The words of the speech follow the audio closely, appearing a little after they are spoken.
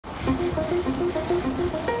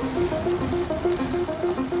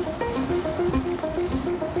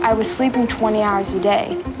I was sleeping 20 hours a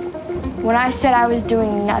day. When I said I was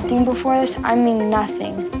doing nothing before this, I mean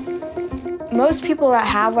nothing. Most people that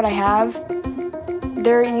have what I have,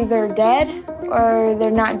 they're either dead or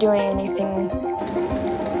they're not doing anything.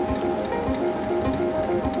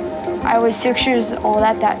 I was 6 years old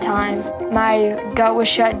at that time. My gut was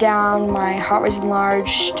shut down, my heart was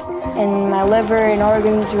enlarged, and my liver and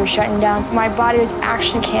organs were shutting down. My body was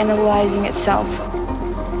actually cannibalizing itself.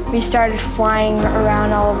 We started flying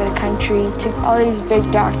around all over the country to all these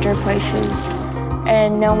big doctor places,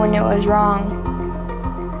 and no one knew what was wrong.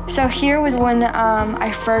 So here was when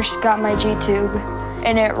I first got my G-tube,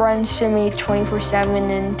 and it runs to me 24/7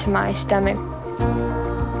 into my stomach.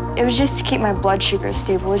 It was just to keep my blood sugar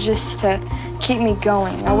stable. It was just to keep me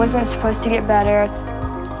going. I wasn't supposed to get better.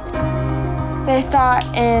 They thought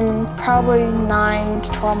in probably 9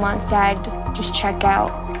 to 12 months I'd just check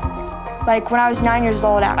out. Like when I was 9 years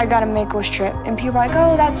old, I got a Make-A-Wish trip, and people were like,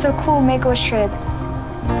 oh, that's so cool, Make-A-Wish trip.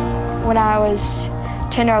 When I was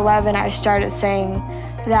 10 or 11, I started saying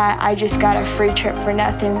that I just got a free trip for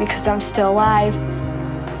nothing because I'm still alive.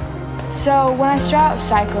 So when I started out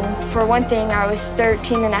cycling, for one thing, I was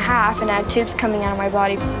 13 and a half and I had tubes coming out of my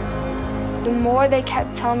body. The more they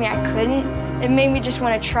kept telling me I couldn't, it made me just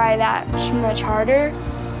want to try that much harder.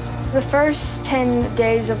 The first 10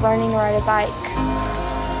 days of learning to ride a bike,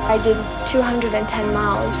 I did 210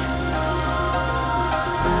 miles.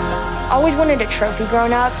 I always wanted a trophy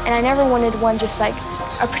growing up, and I never wanted one just like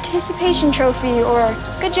a participation trophy or a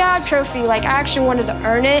good job trophy. Like, I actually wanted to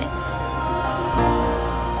earn it.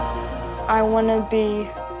 I want to be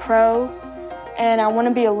pro, and I want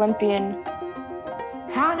to be Olympian.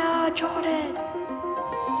 Hannah Jordan.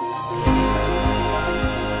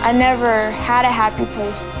 I never had a happy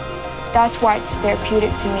place. That's why it's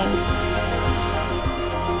therapeutic to me.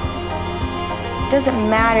 It doesn't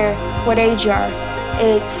matter what age you are.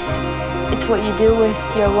 It's what you do with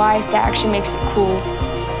your life that actually makes it cool.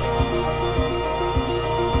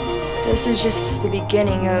 This is just the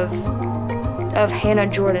beginning of Hannah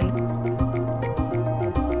Jordan.